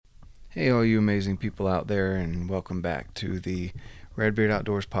Hey, all you amazing people out there, and welcome back to the Redbeard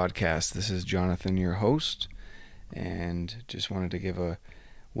Outdoors podcast. This is Jonathan, your host, and just wanted to give a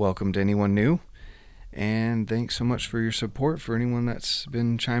welcome to anyone new. And thanks so much for your support for anyone that's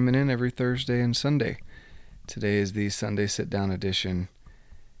been chiming in every Thursday and Sunday. Today is the Sunday Sit Down edition.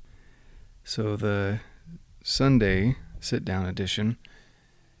 So, the Sunday Sit Down edition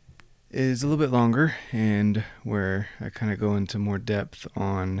is a little bit longer, and where I kind of go into more depth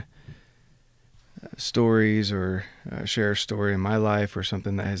on stories or share a story in my life or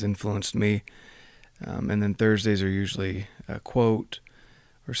something that has influenced me. And then Thursdays are usually a quote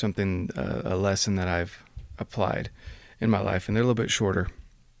or something, a lesson that I've applied in my life, and they're a little bit shorter.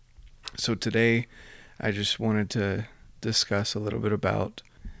 So today I just wanted to discuss a little bit about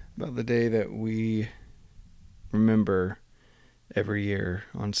the day that we remember every year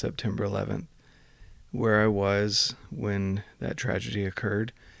on September 11th, where I was when that tragedy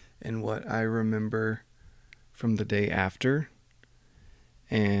occurred, and what I remember from the day after,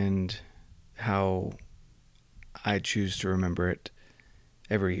 and how I choose to remember it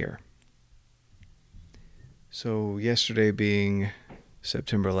every year. So yesterday being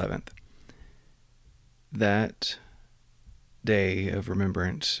September 11th, that day of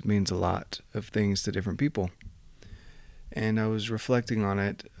remembrance means a lot of things to different people. And I was reflecting on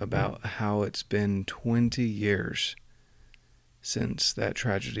it about how it's been 20 years since that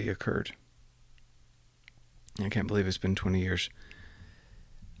tragedy occurred. I can't believe it's been 20 years.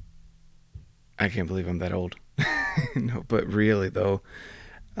 I can't believe I'm that old. No, but really though,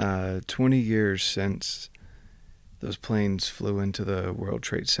 20 years since those planes flew into the World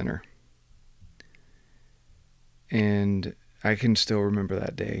Trade Center. And I can still remember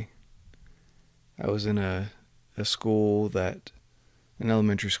that day. I was in an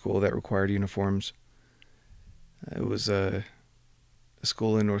elementary school that required uniforms. It was a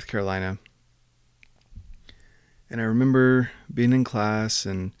school in North Carolina. And I remember being in class,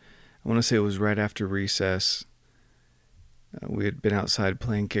 and I want to say it was right after recess. We had been outside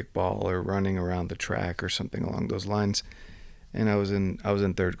playing kickball or running around the track or something along those lines. And I was in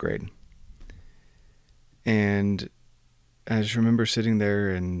third grade. And I just remember sitting there,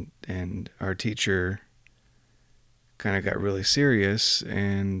 and our teacher kind of got really serious,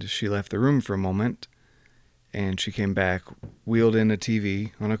 and she left the room for a moment. And she came back, wheeled in a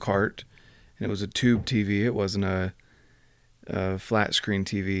TV on a cart, and it was a tube TV. It wasn't a flat screen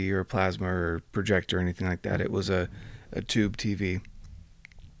TV or a plasma or projector or anything like that. It was a tube TV.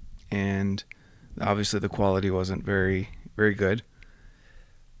 And obviously the quality wasn't very, very good.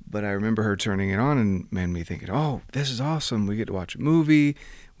 But I remember her turning it on and me thinking, oh, this is awesome. We get to watch a movie.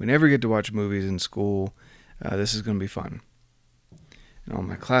 We never get to watch movies in school. This is going to be fun. And all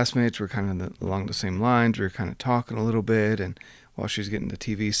my classmates were kind of along the same lines. We were kind of talking a little bit, and while she was getting the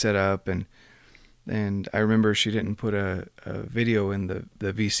TV set up, and I remember she didn't put a video in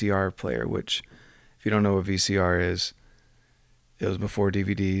the VCR player, which, if you don't know what VCR is, it was before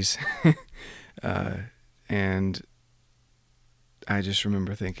DVDs. And I just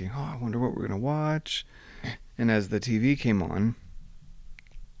remember thinking, oh, I wonder what we're going to watch. And as the TV came on,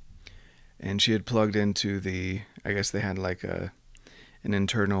 and she had plugged into I guess they had like an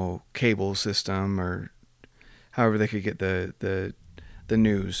internal cable system, or however they could get the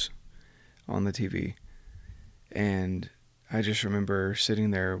news on the TV. And I just remember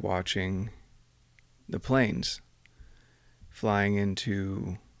sitting there watching the planes flying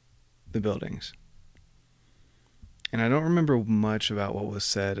into the buildings. And I don't remember much about what was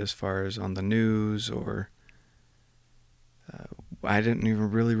said as far as on the news, or I didn't even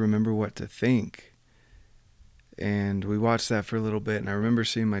really remember what to think. And we watched that for a little bit, and I remember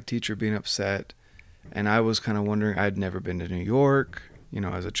seeing my teacher being upset, and I was kind of wondering, I'd never been to New York. You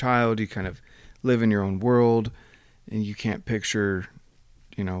know, as a child, you kind of live in your own world, and you can't picture,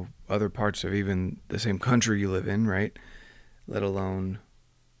 other parts of even the same country you live in, right? Let alone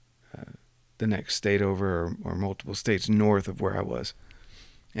the next state over, or multiple states north of where I was,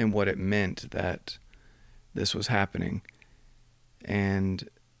 and what it meant that this was happening. And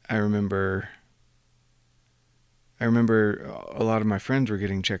I remember a lot of my friends were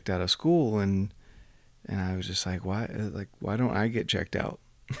getting checked out of school, and I was just like, why don't I get checked out?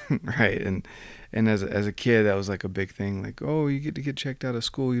 Right. And as a kid, that was like a big thing, like, oh, you get to get checked out of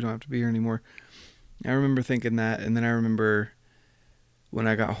school, you don't have to be here anymore. I remember thinking that. And then I remember when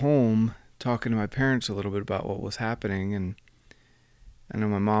I got home talking to my parents a little bit about what was happening, and I know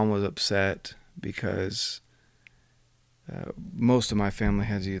my mom was upset because most of my family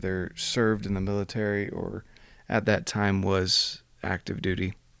has either served in the military or at that time was active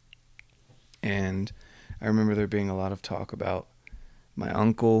duty. And I remember there being a lot of talk about my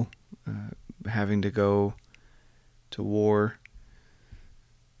uncle having to go to war,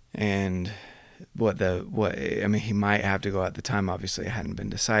 and he might have to go at the time. Obviously, it hadn't been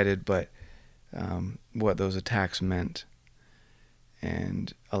decided, but what those attacks meant,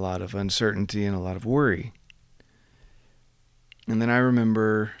 and a lot of uncertainty and a lot of worry. And then I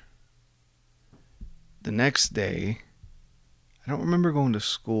remember the next day, I don't remember going to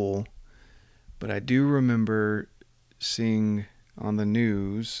school, but I do remember seeing on the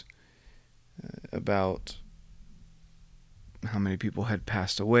news about how many people had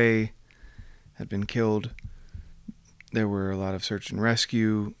passed away, had been killed. There were a lot of search and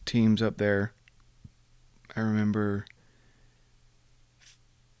rescue teams up there. I remember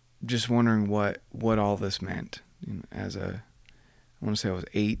just wondering what all this meant. I want to say I was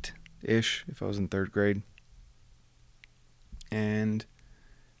 8-ish, if I was in 3rd grade. And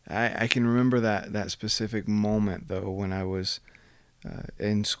I can remember that specific moment, though, when I was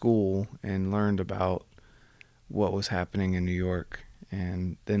in school and learned about what was happening in New York,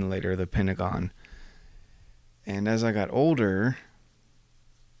 and then later the Pentagon. And as I got older,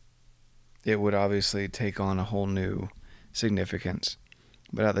 it would obviously take on a whole new significance.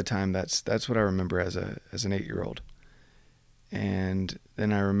 But at the time, that's what I remember as an 8-year-old. And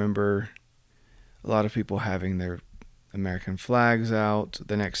then I remember a lot of people having their American flags out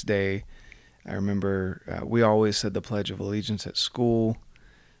the next day. I remember we always said the Pledge of Allegiance at school.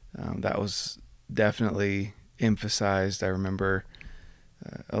 That was definitely emphasized. I remember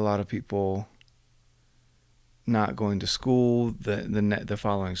a lot of people not going to school the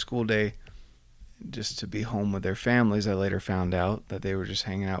following school day just to be home with their families. I later found out that they were just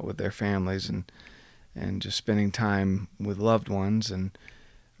hanging out with their families and just spending time with loved ones. And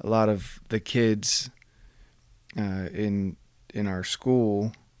a lot of the kids in our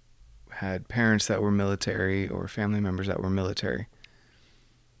school had parents that were military or family members that were military.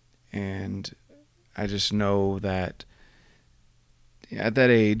 And I just know that at that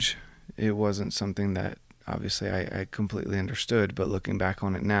age, it wasn't something that obviously I completely understood, but looking back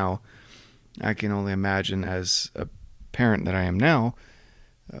on it now, I can only imagine as a parent that I am now,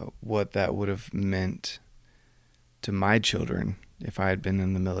 what that would have meant to my children if I had been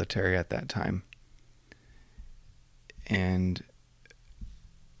in the military at that time. And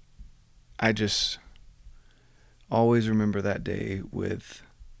I just always remember that day with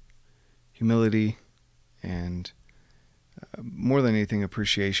humility and more than anything,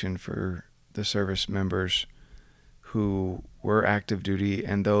 appreciation for the service members who were active duty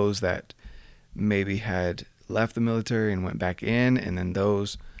and those that maybe had left the military and went back in, and then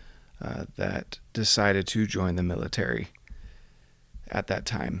those that decided to join the military at that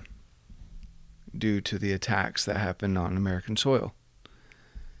time due to the attacks that happened on American soil.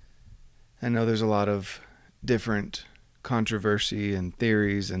 I know there's a lot of different controversy and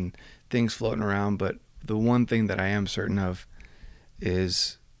theories and things floating around, but the one thing that I am certain of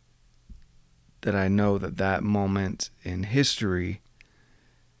is that I know that moment in history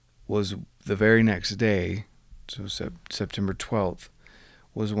was the very next day, so September 12th,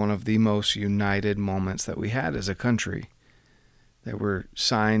 was one of the most united moments that we had as a country. There were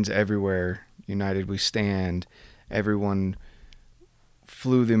signs everywhere, United We Stand. Everyone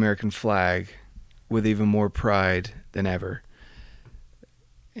flew the American flag with even more pride than ever.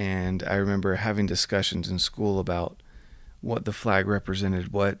 And I remember having discussions in school about what the flag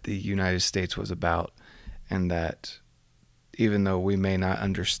represented, what the United States was about, and that even though we may not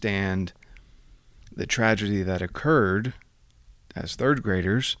understand the tragedy that occurred as 3rd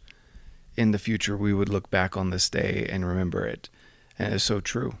graders, in the future we would look back on this day and remember it. And it's so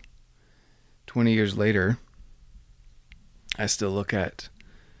true. 20 years later, I still look at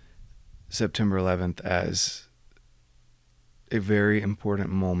September 11th as a very important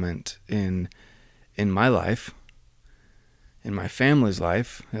moment in my life, in my family's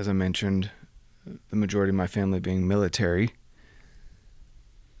life. As I mentioned, the majority of my family being military.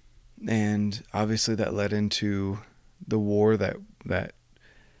 And obviously that led into the war that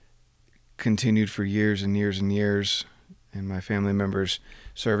continued for years and years and years, and my family members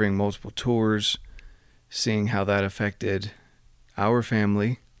serving multiple tours, seeing how that affected our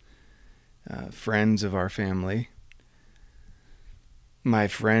family, friends of our family, my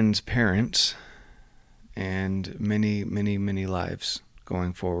friends' parents, and many, many, many lives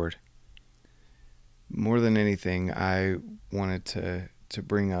going forward. More than anything, I wanted to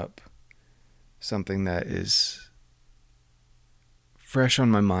bring up something that is fresh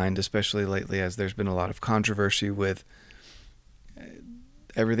on my mind, especially lately, as there's been a lot of controversy with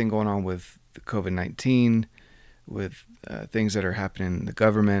everything going on with COVID-19, with things that are happening in the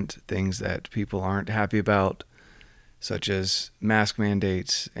government, things that people aren't happy about, such as mask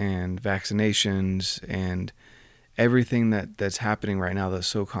mandates and vaccinations and everything that's happening right now that's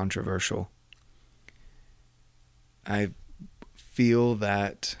so controversial. I feel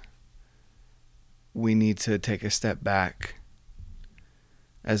that we need to take a step back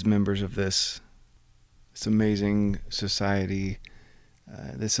as members of this amazing society,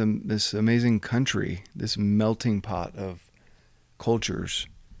 this amazing country, this melting pot of cultures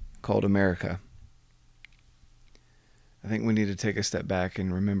called America. I think we need to take a step back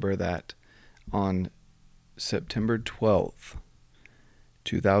and remember that on September 12th,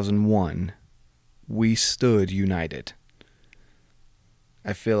 2001, we stood united.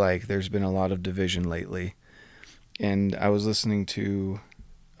 I feel like there's been a lot of division lately. And I was listening to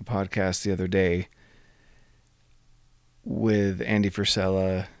a podcast the other day with Andy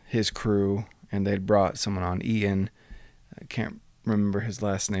Frisella, his crew, and they'd brought someone on, Ian. I can't remember his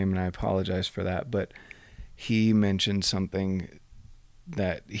last name, and I apologize for that, but he mentioned something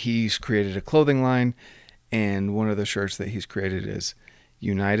that he's created a clothing line, and one of the shirts that he's created is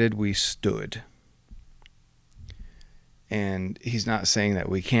United We Stood. And he's not saying that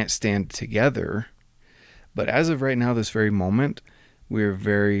we can't stand together, but as of right now, this very moment, we're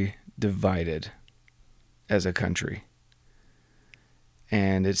very divided as a country.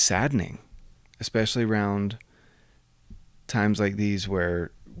 And it's saddening, especially around times like these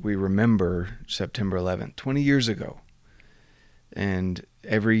where we remember September 11th, 20 years ago. And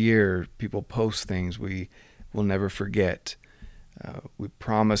every year people post things we will never forget. We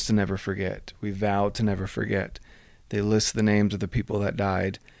promise to never forget. We vow to never forget. They list the names of the people that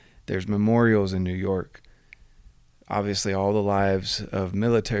died. There's memorials in New York. Obviously, all the lives of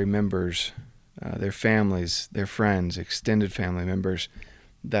military members, their families, their friends, extended family members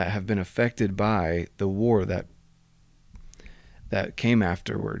that have been affected by the war that came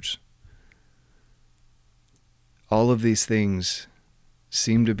afterwards. All of these things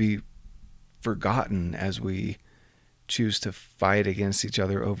seem to be forgotten as we choose to fight against each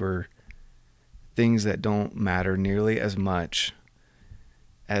other over things that don't matter nearly as much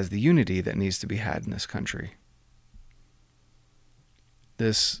as the unity that needs to be had in this country.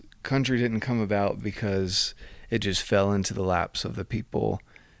 This country didn't come about because it just fell into the laps of the people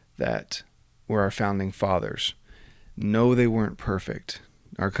that were our founding fathers. No, they weren't perfect.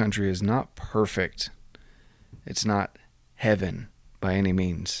 Our country is not perfect. It's not heaven by any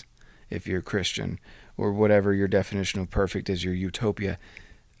means, if you're a Christian, or whatever your definition of perfect is, your utopia.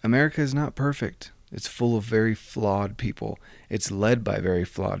 America is not perfect. It's full of very flawed people. It's led by very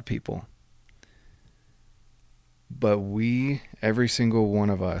flawed people. But we, every single one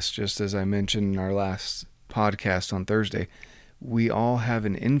of us, just as I mentioned in our last podcast on Thursday, we all have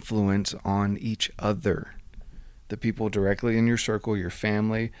an influence on each other. The people directly in your circle, your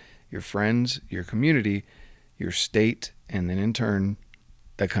family, your friends, your community, your state, and then in turn,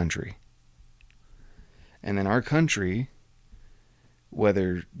 the country. And then our country,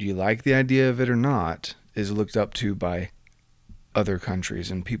 whether you like the idea of it or not, is looked up to by other countries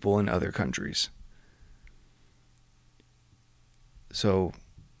and people in other countries. So,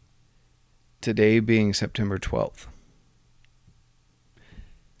 today being September 12th,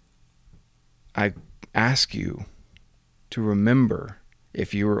 I ask you to remember,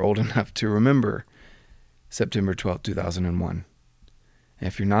 if you were old enough to remember, September 12th, 2001. And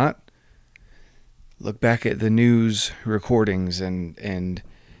if you're not, look back at the news recordings and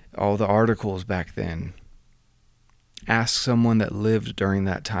all the articles back then. Ask someone that lived during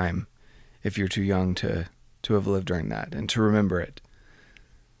that time, if you're too young to have lived during that, and to remember it.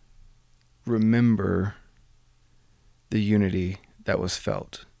 Remember the unity that was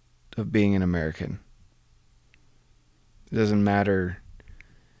felt of being an American. It doesn't matter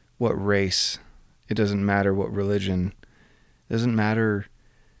what race, it doesn't matter what religion, it doesn't matter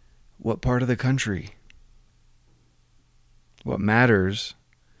what part of the country. What matters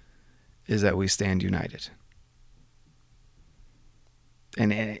is that we stand united.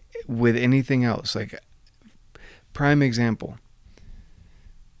 And with anything else, like prime example,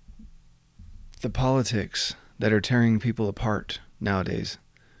 the politics that are tearing people apart nowadays,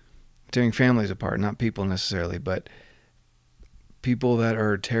 tearing families apart, not people necessarily, but people that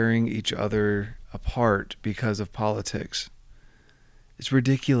are tearing each other apart because of politics. It's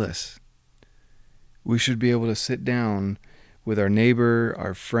ridiculous. We should be able to sit down with our neighbor,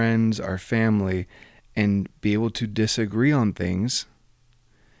 our friends, our family, and be able to disagree on things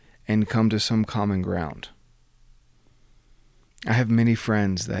and come to some common ground. I have many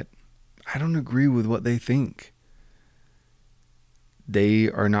friends that I don't agree with what they think. They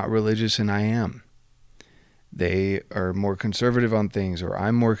are not religious and I am. They are more conservative on things, or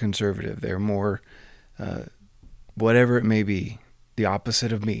I'm more conservative. They're more whatever it may be, the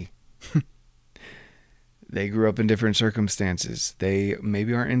opposite of me. They grew up in different circumstances. They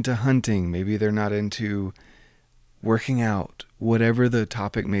maybe aren't into hunting. Maybe they're not into working out. Whatever the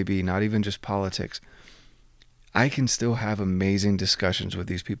topic may be, not even just politics. I can still have amazing discussions with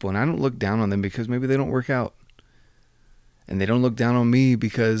these people, and I don't look down on them because maybe they don't work out. And they don't look down on me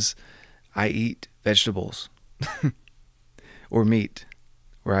because I eat vegetables or meat,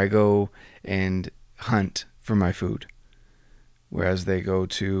 or I go and hunt for my food, whereas they go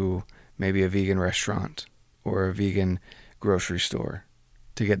to maybe a vegan restaurant or a vegan grocery store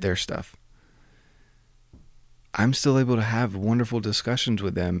to get their stuff. I'm still able to have wonderful discussions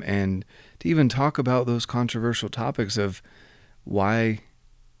with them and to even talk about those controversial topics of why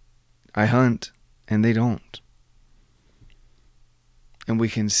I hunt and they don't. And we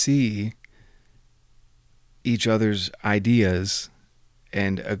can see each other's ideas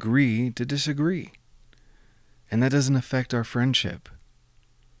and agree to disagree. And that doesn't affect our friendship.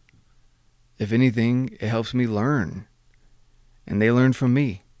 If anything, it helps me learn. And they learn from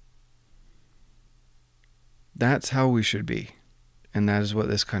me. That's how we should be. And that is what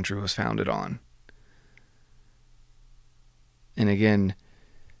this country was founded on. And again,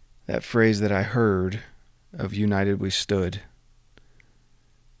 that phrase that I heard of united we stood,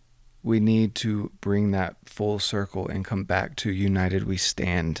 we need to bring that full circle and come back to united we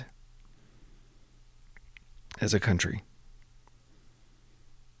stand as a country.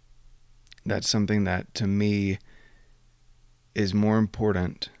 That's something that to me is more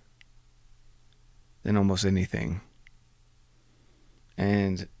important than almost anything.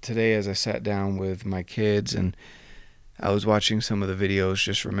 And today, as I sat down with my kids and I was watching some of the videos,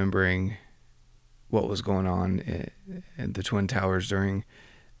 just remembering what was going on at the Twin Towers during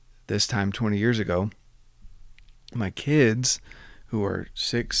this time 20 years ago, my kids, who are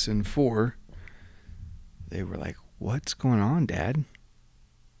 6 and 4, they were like, "What's going on, Dad?"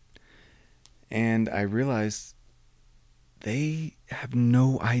 And I realized they have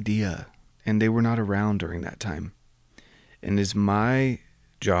no idea, and they were not around during that time. And it's my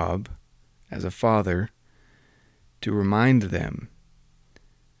job as a father to remind them,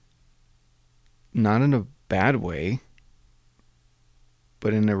 not in a bad way,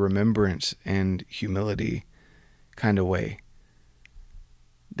 but in a remembrance and humility kind of way,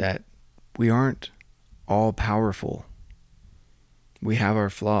 that we aren't all powerful. We have our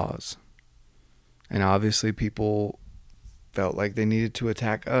flaws. And obviously people felt like they needed to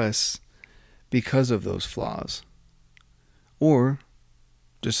attack us because of those flaws. Or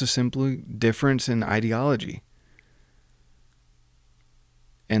just a simple difference in ideology.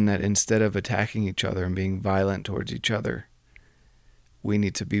 And that instead of attacking each other and being violent towards each other, we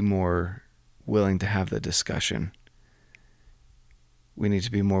need to be more willing to have the discussion. We need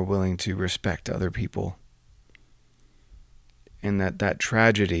to be more willing to respect other people. And that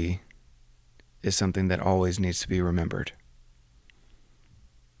tragedy is something that always needs to be remembered.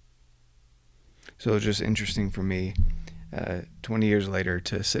 So it's just interesting for me, 20 years later,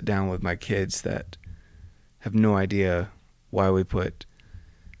 to sit down with my kids that have no idea why we put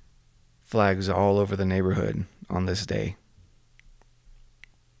flags all over the neighborhood on this day.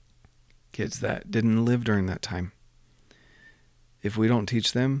 Kids that didn't live during that time. If we don't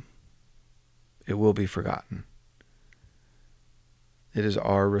teach them, it will be forgotten. It is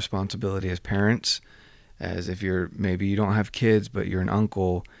our responsibility as parents, as if maybe you don't have kids, but you're an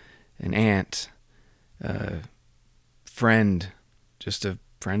uncle, an aunt, a friend, just a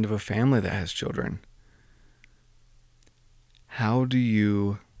friend of a family that has children. How do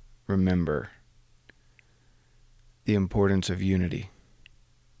you remember the importance of unity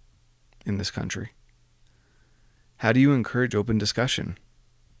in this country? How do you encourage open discussion?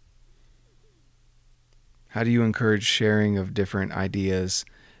 How do you encourage sharing of different ideas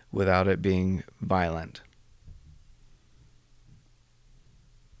without it being violent?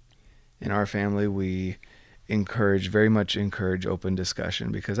 In our family, we very much encourage open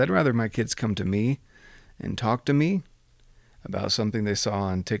discussion, because I'd rather my kids come to me and talk to me about something they saw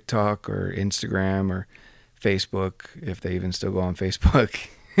on TikTok or Instagram or Facebook, if they even still go on Facebook,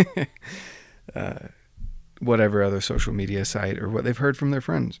 whatever other social media site, or what they've heard from their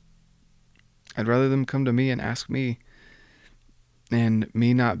friends. I'd rather them come to me and ask me, and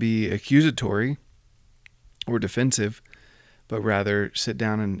me not be accusatory or defensive, but rather sit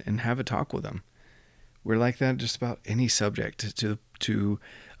down and have a talk with them. We're like that just about any subject, to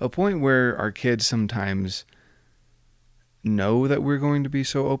a point where our kids sometimes know that we're going to be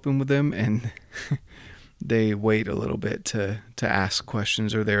so open with them, and they wait a little bit to ask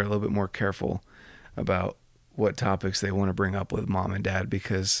questions, or they're a little bit more careful about what topics they want to bring up with mom and dad,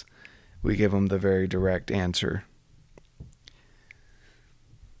 because we give them the very direct answer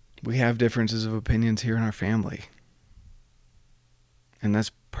We have differences of opinions here in our family. And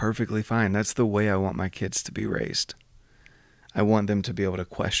that's perfectly fine. That's the way I want my kids to be raised. I want them to be able to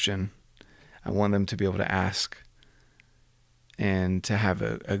question. I want them to be able to ask and to have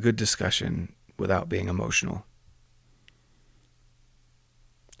a good discussion without being emotional.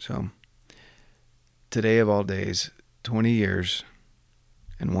 So, today of all days, 20 years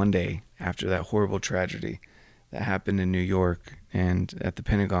and one day after that horrible tragedy that happened in New York and at the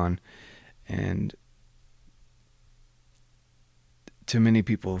Pentagon, and to many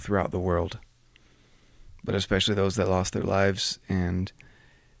people throughout the world, but especially those that lost their lives, and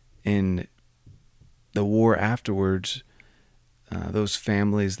in the war afterwards, those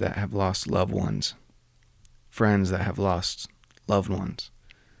families that have lost loved ones, friends that have lost loved ones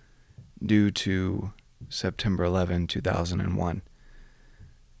due to September 11, 2001.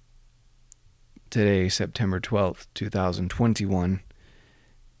 Today, September 12th, 2021,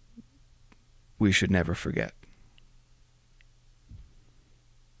 we should never forget.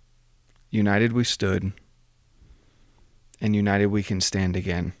 United we stood, and united we can stand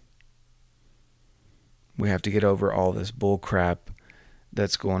again. We have to get over all this bull crap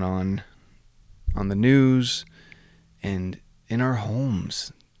that's going on the news and in our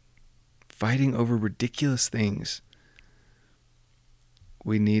homes, fighting over ridiculous things.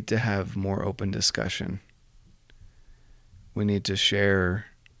 We need to have more open discussion. We need to share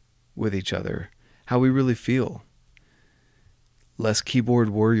with each other how we really feel. Less keyboard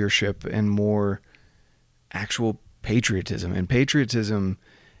warriorship and more actual patriotism. And patriotism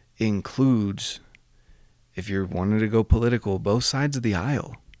includes, if you're wanting to go political, both sides of the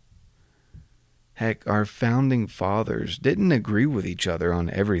aisle. Heck, our founding fathers didn't agree with each other on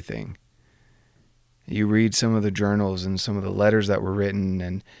everything. You read some of the journals and some of the letters that were written,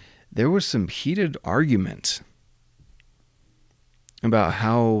 and there was some heated arguments about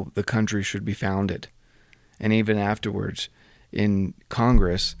how the country should be founded. And even afterwards, in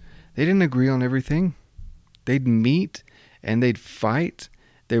Congress, they didn't agree on everything. They'd meet and they'd fight.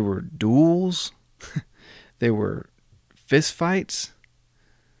 There were duels. There were fist fights.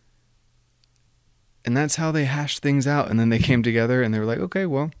 And that's how they hashed things out. And then they came together and they were like, okay,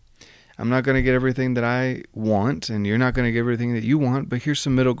 well, I'm not going to get everything that I want, and you're not going to get everything that you want, but here's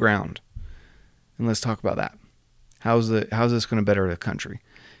some middle ground. And let's talk about that. How's this going to better the country?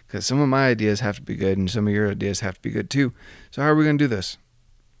 Because some of my ideas have to be good, and some of your ideas have to be good too. So how are we going to do this?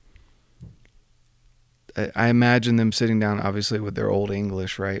 I imagine them sitting down, obviously, with their old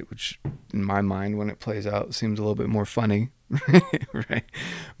English, right? Which, in my mind, when it plays out, seems a little bit more funny, right?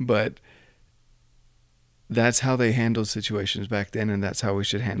 But that's how they handled situations back then, and that's how we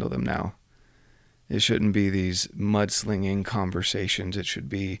should handle them now. It shouldn't be these mudslinging conversations. It should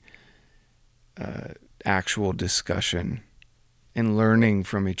be actual discussion and learning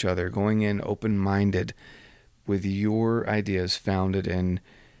from each other, going in open-minded with your ideas founded in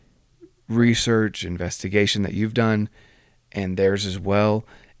research, investigation that you've done, and theirs as well,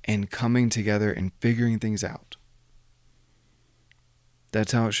 and coming together and figuring things out.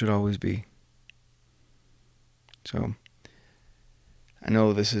 That's how it should always be. So, I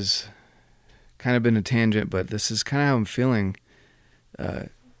know this has kind of been a tangent, but this is kind of how I'm feeling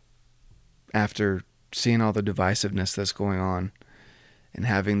after seeing all the divisiveness that's going on and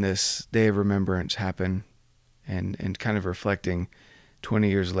having this Day of Remembrance happen and kind of reflecting 20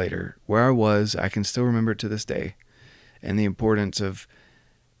 years later where I was. I can still remember it to this day, and the importance of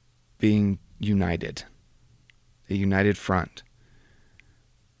being united, a united front,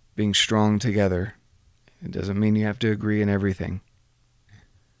 being strong together. It doesn't mean you have to agree in everything,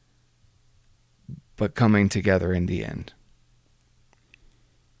 but coming together in the end.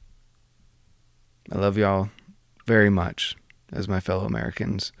 I love y'all very much as my fellow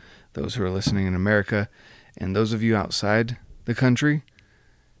Americans, those who are listening in America, and those of you outside the country.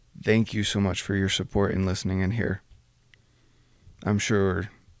 Thank you so much for your support and listening in here. I'm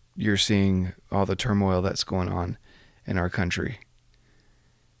sure you're seeing all the turmoil that's going on in our country.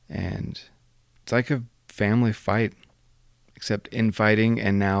 And it's like a family fight, except infighting,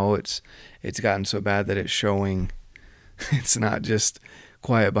 and now it's gotten so bad that it's showing. It's not just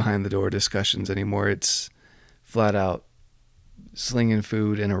quiet behind the door discussions anymore. It's flat out slinging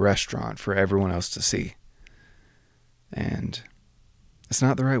food in a restaurant for everyone else to see. And it's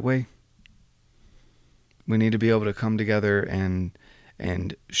not the right way. We need to be able to come together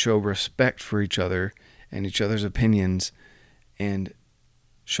and show respect for each other and each other's opinions, and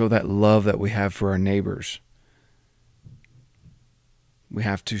show that love that we have for our neighbors. We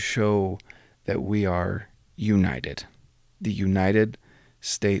have to show that we are united. The United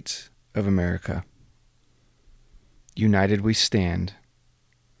States of America. United we stand.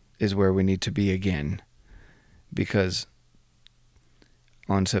 is where we need to be again. Because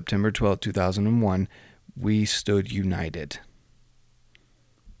on September 12th, 2001, we stood united.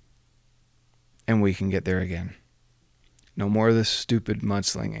 And we can get there again. No more of this stupid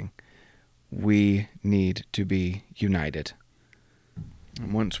mudslinging. We need to be united.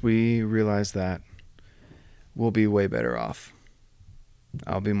 And once we realize that, we'll be way better off.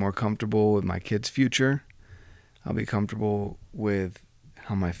 I'll be more comfortable with my kids' future. I'll be comfortable with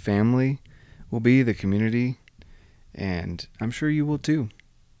how my family will be, the community, and I'm sure you will too.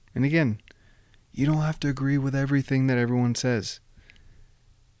 And again, you don't have to agree with everything that everyone says.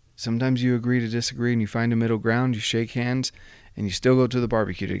 Sometimes you agree to disagree and you find a middle ground, you shake hands, and you still go to the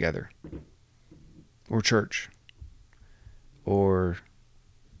barbecue together. Or church. Or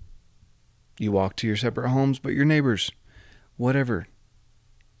you walk to your separate homes, but you're neighbors. Whatever.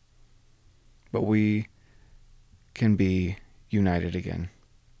 But we can be united again.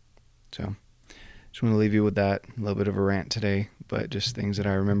 So, just want to leave you with that. A little bit of a rant today, but just things that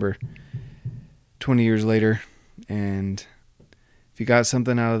I remember 20 years later. And if you got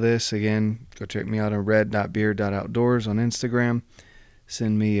something out of this, again, go check me out on red.beard.outdoors on Instagram.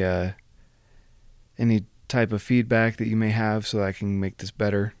 Send me any type of feedback that you may have so I can make this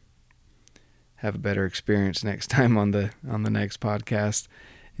better. Have a better experience next time on the next podcast.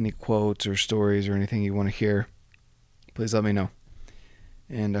 Any quotes or stories or anything you want to hear, please let me know.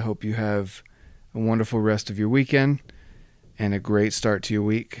 And I hope you have a wonderful rest of your weekend and a great start to your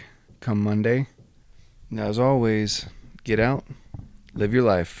week come Monday. And as always, get out, live your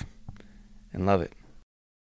life, and love it.